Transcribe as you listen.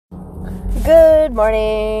Good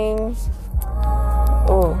morning.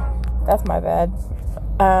 Oh, that's my bad.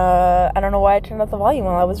 I don't know why I turned up the volume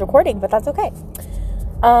while I was recording, but that's okay.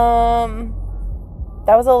 That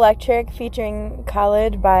was Electric featuring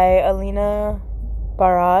Khalid by Alina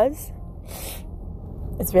Baraz.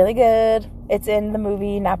 It's really good. It's in the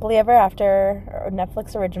movie Nappily Ever After, or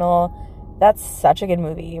Netflix original. That's such a good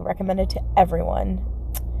movie. Recommended to everyone.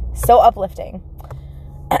 So uplifting.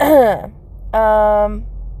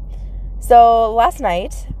 So last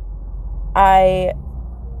night, I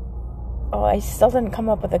still didn't come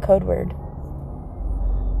up with a code word.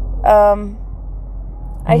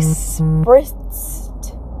 I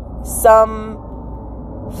spritzed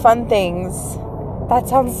some fun things. That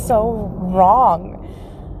sounds so wrong.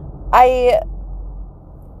 I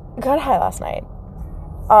got high last night.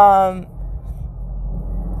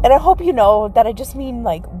 And I hope you know that I just mean,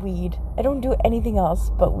 like, weed. I don't do anything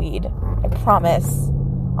else but weed. I promise.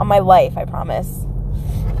 On my life, I promise.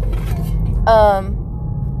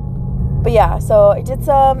 But yeah, so I did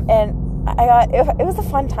some, and it was a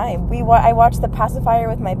fun time. I watched The Pacifier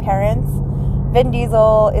with my parents. Vin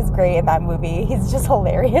Diesel is great in that movie. He's just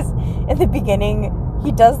hilarious. In the beginning,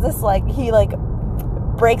 he does this, like, he, like,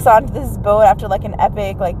 breaks onto this boat after, like, an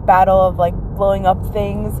epic, like, battle of, like, blowing up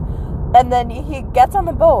things. And then he gets on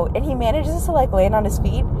the boat, and he manages to, like, land on his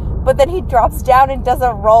feet. But then he drops down and does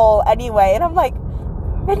a roll anyway. And I'm like,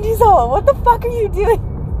 Vin Diesel, what the fuck are you doing?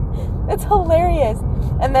 It's hilarious.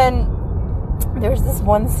 And then there's this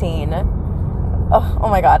one scene. Oh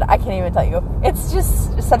my god, I can't even tell you. It's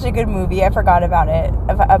just such a good movie. I forgot about it,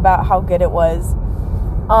 about how good it was.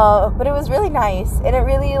 But it was really nice, and it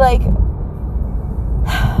really like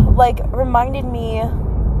reminded me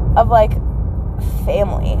of like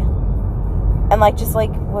family, and like just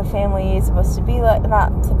like what family is supposed to be like.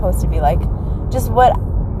 Not supposed to be like, just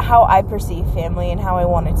how I perceive family and how I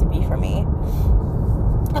want it to be for me.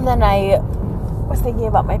 And then I was thinking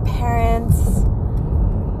about my parents.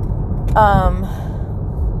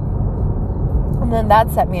 And then that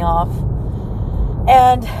set me off.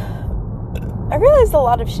 And I realized a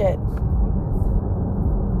lot of shit.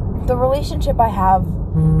 The relationship I have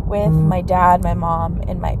with my dad, my mom,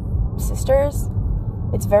 and my sisters,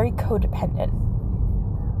 it's very codependent.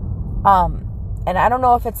 And I don't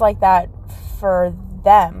know if it's like that for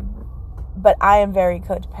them, but I am very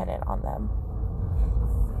codependent on them.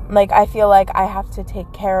 Like, I feel like I have to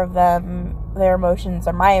take care of them. Their emotions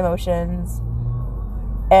are my emotions.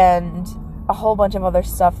 And a whole bunch of other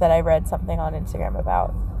stuff that I read something on Instagram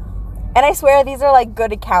about. And I swear these are, like,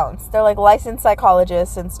 good accounts. They're, like, licensed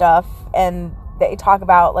psychologists and stuff. And they talk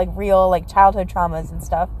about, like, real, like, childhood traumas and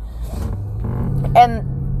stuff. And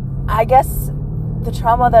I guess the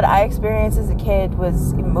trauma that I experienced as a kid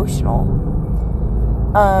was emotional.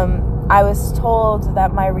 I was told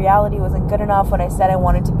that my reality wasn't good enough when I said I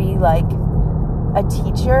wanted to be, like, a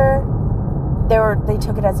teacher. They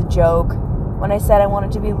took it as a joke. When I said I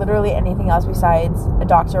wanted to be literally anything else besides a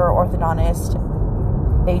doctor or orthodontist,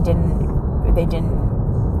 they didn't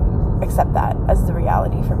accept that as the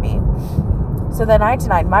reality for me. So then I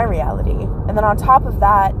denied my reality. And then on top of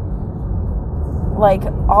that, like,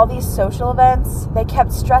 all these social events, they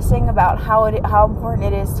kept stressing about how important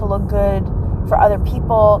it is to look good for other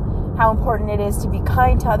people, how important it is to be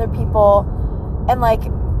kind to other people. And, like,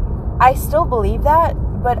 I still believe that,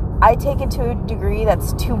 but I take it to a degree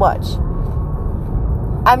that's too much.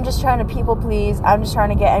 I'm just trying to people please. I'm just trying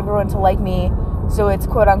to get everyone to like me, so it's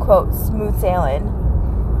quote unquote smooth sailing.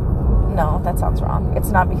 No, that sounds wrong.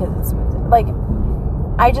 It's not because it's smooth. Like,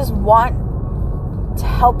 I just want to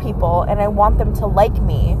help people, and I want them to like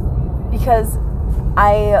me because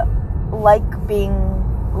I like being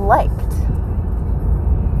liked.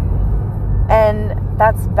 And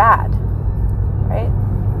that's bad, right?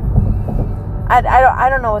 I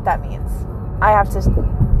don't know what that means. I have to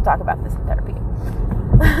talk about this in therapy.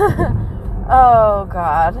 Oh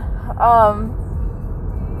God.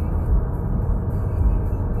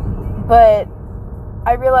 But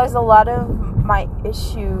I realized a lot of my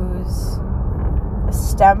issues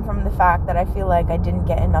stem from the fact that I feel like I didn't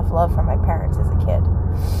get enough love from my parents as a kid.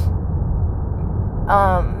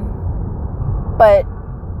 But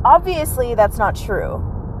obviously that's not true.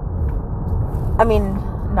 I mean,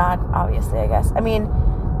 not obviously, I guess. I mean,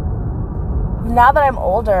 now that I'm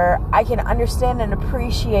older, I can understand and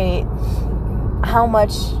appreciate how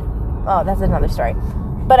much... Oh, that's another story.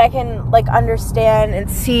 But I can, like, understand and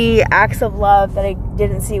see acts of love that I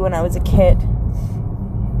didn't see when I was a kid.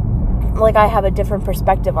 Like, I have a different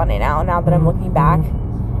perspective on it now that I'm looking back.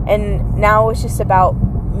 And now it's just about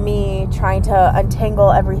me trying to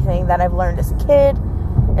untangle everything that I've learned as a kid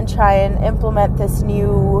and try and implement this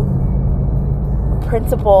new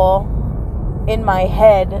principle in my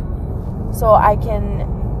head so I can,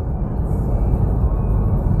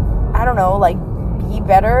 I don't know, like, be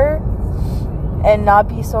better and not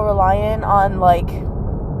be so reliant on, like,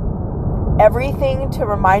 everything to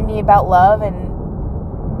remind me about love and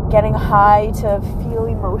getting high to feel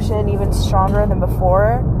emotion even stronger than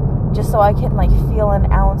before, just so I can, like, feel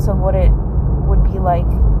an ounce of what it would be like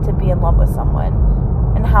to be in love with someone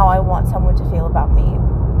and how I want someone to feel about me.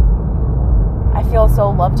 I feel so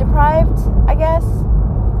love deprived, I guess,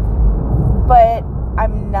 but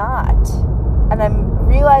I'm not, and I'm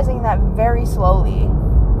realizing that very slowly,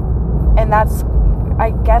 and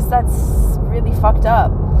I guess that's really fucked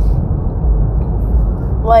up.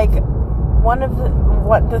 Like,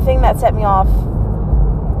 the thing that set me off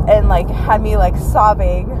and, like, had me, like,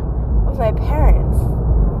 sobbing was my parents.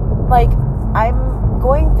 Like, I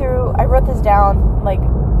wrote this down, like,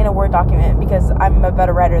 in a Word document because I'm a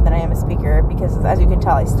better writer than I am a speaker, because as you can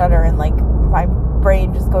tell, I stutter and, like, my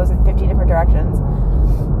brain just goes in 50 different directions.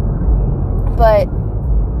 But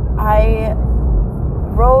I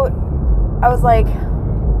was like,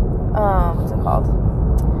 what's it called?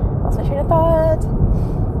 Lost my train of thought.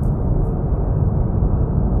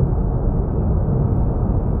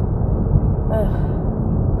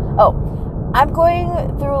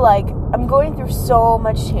 I'm going through so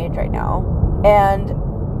much change right now, and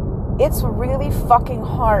it's really fucking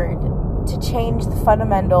hard to change the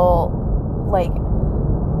fundamental, like,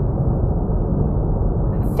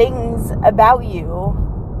 things about you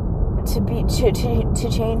to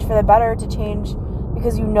change for the better, to change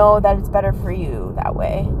because you know that it's better for you that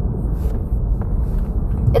way.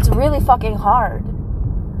 It's really fucking hard.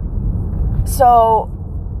 So,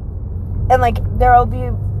 and, like, there'll be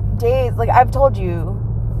days, like, I've told you,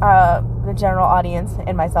 the general audience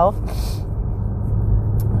and myself,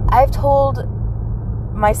 I've told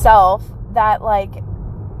myself that, like,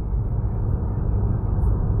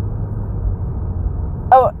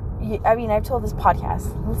 I've told this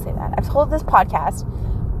podcast, let's say that, I've told this podcast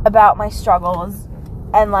about my struggles,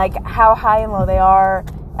 and, like, how high and low they are,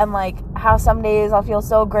 and, like, how some days I'll feel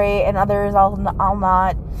so great, and others I'll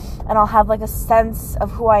not, and I'll have, like, a sense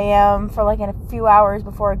of who I am for, like, in a few hours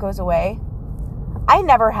before it goes away. I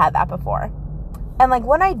never had that before. And, like,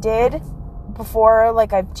 when I did, before,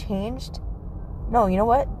 like, I've changed, no, you know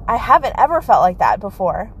what? I haven't ever felt like that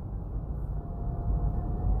before.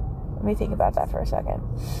 Let me think about that for a second.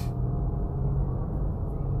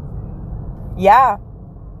 Yeah.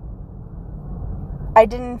 I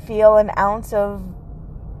didn't feel an ounce of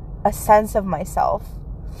a sense of myself.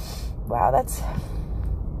 Wow, that's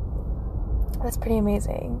pretty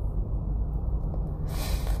amazing.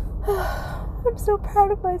 I'm so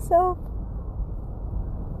proud of myself.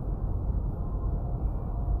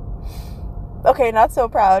 Okay, not so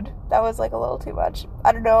proud. That was, like, a little too much.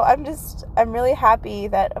 I don't know. I'm really happy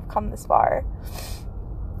that I've come this far.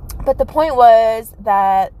 But the point was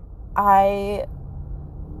that I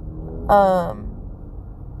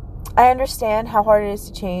understand how hard it is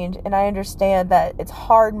to change, and I understand that it's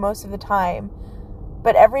hard most of the time.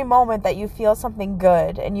 But every moment that you feel something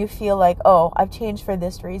good and you feel like, oh, I've changed for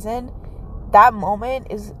this reason, that moment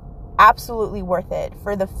is absolutely worth it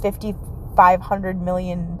for the 500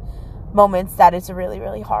 million moments that it's really,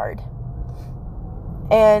 really hard.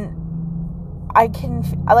 And I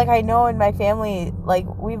know in my family, like,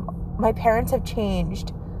 my parents have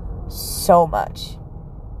changed so much.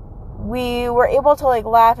 We were able to, like,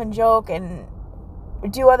 laugh and joke and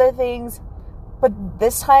do other things, but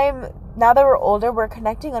this time, now that we're older, we're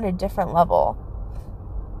connecting on a different level.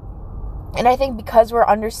 And I think because we're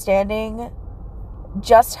understanding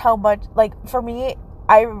just how much, like, for me,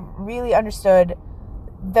 I really understood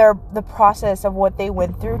the process of what they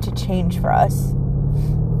went through to change for us.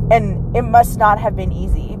 And it must not have been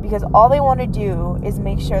easy, because all they want to do is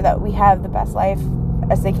make sure that we have the best life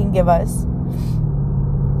as they can give us,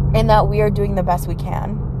 and that we are doing the best we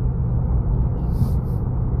can.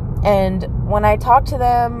 And when I talked to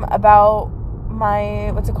them about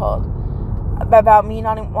about me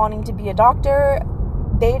not wanting to be a doctor,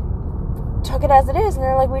 they took it as it is, and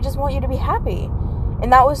they're like, we just want you to be happy.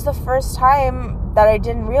 And that was the first time that I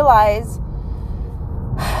didn't realize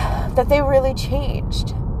that they really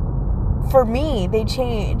changed. For me, they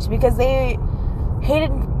changed because they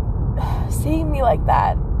hated seeing me like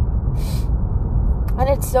that. And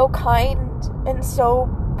it's so kind and so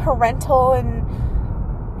parental and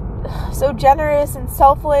so generous and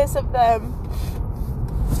selfless of them.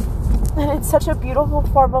 And it's such a beautiful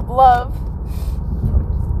form of love.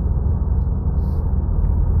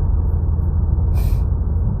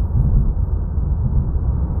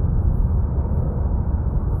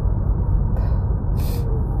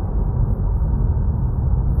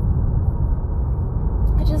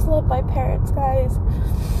 love my parents, guys.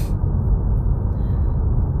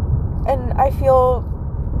 And I feel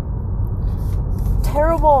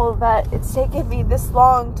terrible that it's taken me this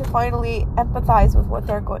long to finally empathize with what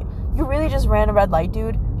they're going. You really just ran a red light,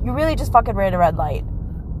 dude. You really just fucking ran a red light.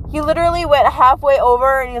 He literally went halfway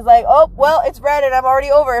over and he's like, oh, well, it's red and I'm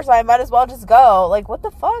already over, so I might as well just go. Like, what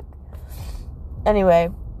the fuck? Anyway.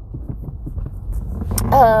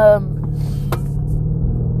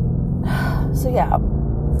 So yeah.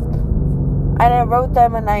 And I wrote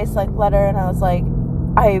them a nice, like, letter, and I was like,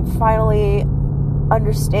 I finally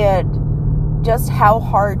understand just how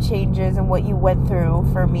hard change is and what you went through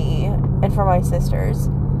for me and for my sisters.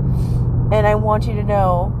 And I want you to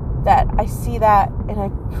know that I see that and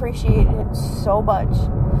I appreciate it so much.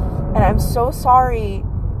 And I'm so sorry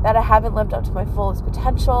that I haven't lived up to my fullest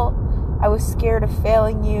potential. I was scared of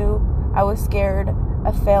failing you. I was scared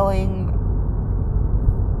of failing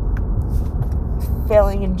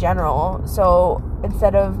in general. So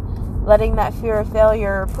instead of letting that fear of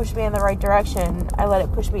failure push me in the right direction, I let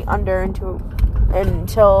it push me under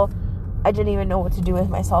until I didn't even know what to do with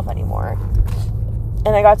myself anymore.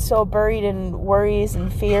 And I got so buried in worries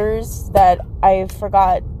and fears that I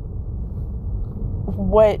forgot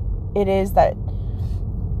what it is that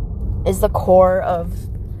is the core of,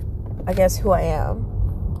 I guess, who I am.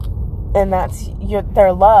 And that's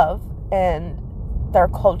their love and their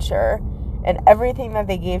culture and everything that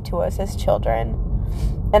they gave to us as children.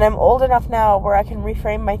 And I'm old enough now where I can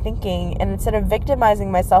reframe my thinking, and instead of victimizing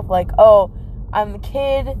myself like, oh, I'm a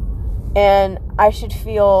kid and I should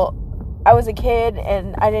feel I was a kid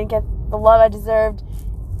and I didn't get the love I deserved.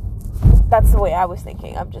 That's the way I was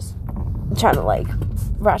thinking. I'm just trying to, like,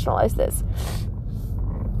 rationalize this.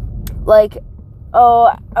 Like,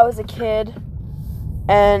 oh, I was a kid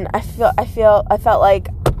and I felt like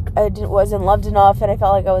I wasn't loved enough, and I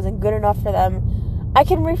felt like I wasn't good enough for them. I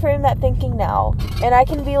can reframe that thinking now, and I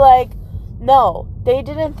can be like, no, they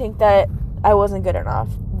didn't think that I wasn't good enough.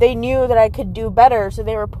 They knew that I could do better, so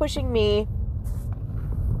they were pushing me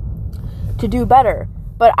to do better.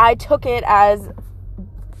 But I took it as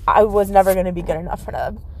I was never going to be good enough for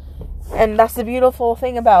them. And that's the beautiful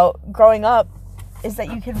thing about growing up, is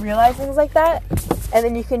that you can realize things like that, and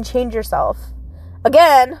then you can change yourself.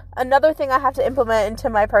 Again, another thing I have to implement into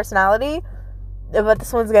my personality, but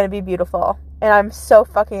this one's going to be beautiful. And I'm so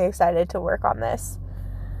fucking excited to work on this.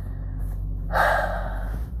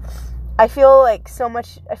 I feel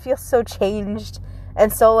so changed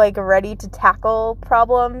and so, like, ready to tackle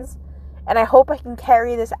problems. And I hope I can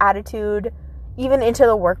carry this attitude even into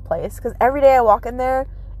the workplace. Because every day I walk in there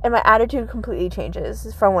and my attitude completely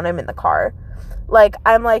changes from when I'm in the car. Like,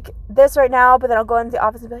 I'm like this right now, but then I'll go into the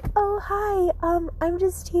office and be like, oh, hi, I'm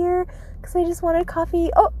just here because I just wanted coffee.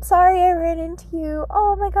 Oh, sorry, I ran into you.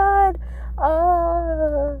 Oh, my God.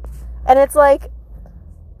 And it's like,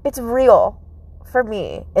 it's real for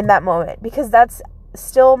me in that moment, because that's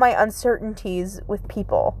still my uncertainties with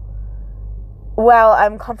people while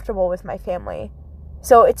I'm comfortable with my family.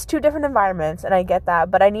 So it's two different environments, and I get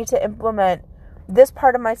that, but I need to implement this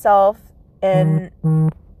part of myself and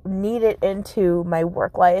need it into my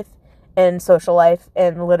work life and social life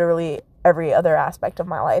and literally every other aspect of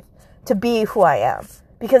my life to be who I am.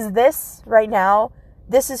 Because this right now,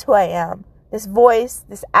 this is who I am. This voice,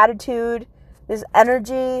 this attitude, this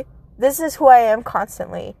energy, this is who I am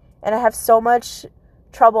constantly. And I have so much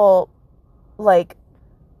trouble, like,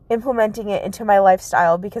 implementing it into my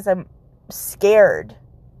lifestyle because I'm scared.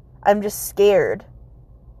 I'm just scared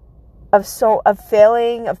of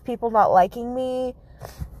failing, of people not liking me,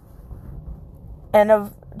 and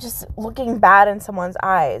of just looking bad in someone's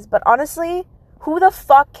eyes. But honestly, who the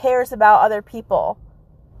fuck cares about other people?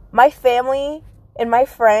 My family and my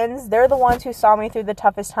friends, they're the ones who saw me through the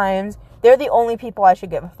toughest times. They're the only people I should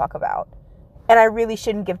give a fuck about. And I really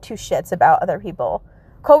shouldn't give two shits about other people.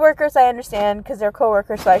 Coworkers, I understand, because they're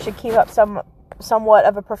coworkers, so I should keep up somewhat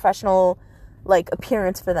of a professional, like,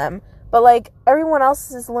 appearance for them. But, like, everyone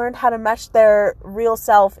else has learned how to mesh their real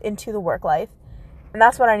self into the work life. And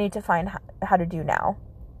that's what I need to find how to do now.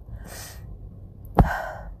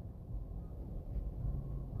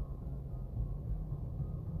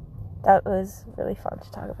 That was really fun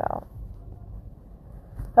to talk about.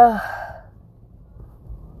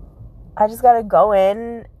 I just gotta go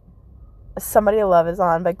in. Somebody to Love is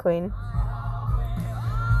on by Queen.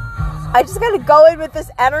 I just gotta go in with this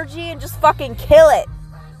energy and just fucking kill it.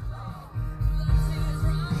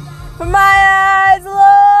 From my eyes,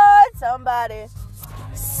 Lord,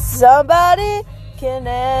 somebody, can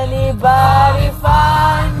anybody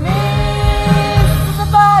find me?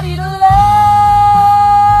 Somebody to love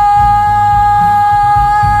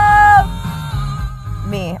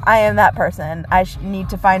me. I am that person. I need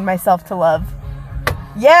to find myself to love.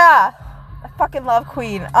 Yeah! I fucking love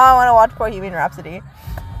Queen. Oh, I want to watch Bohemian Rhapsody.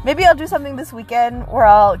 Maybe I'll do something this weekend where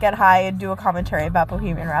I'll get high and do a commentary about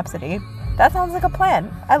Bohemian Rhapsody. That sounds like a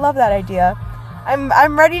plan. I love that idea.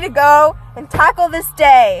 I'm ready to go and tackle this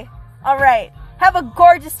day. All right. Have a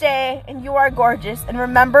gorgeous day, and you are gorgeous. And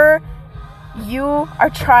remember, you are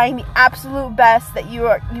trying the absolute best that you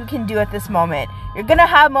can do at this moment. You're gonna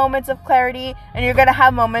have moments of clarity, and you're gonna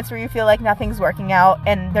have moments where you feel like nothing's working out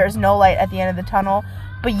and there's no light at the end of the tunnel.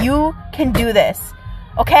 But you can do this,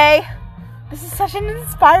 okay? This is such an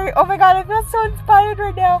inspiring. Oh my God, I feel so inspired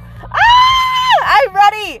right now. Ah! I'm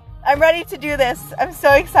ready. I'm ready to do this. I'm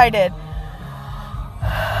so excited.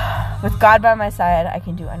 With God by my side, I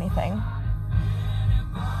can do anything.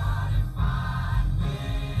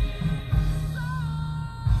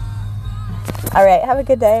 All right, have a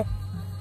good day.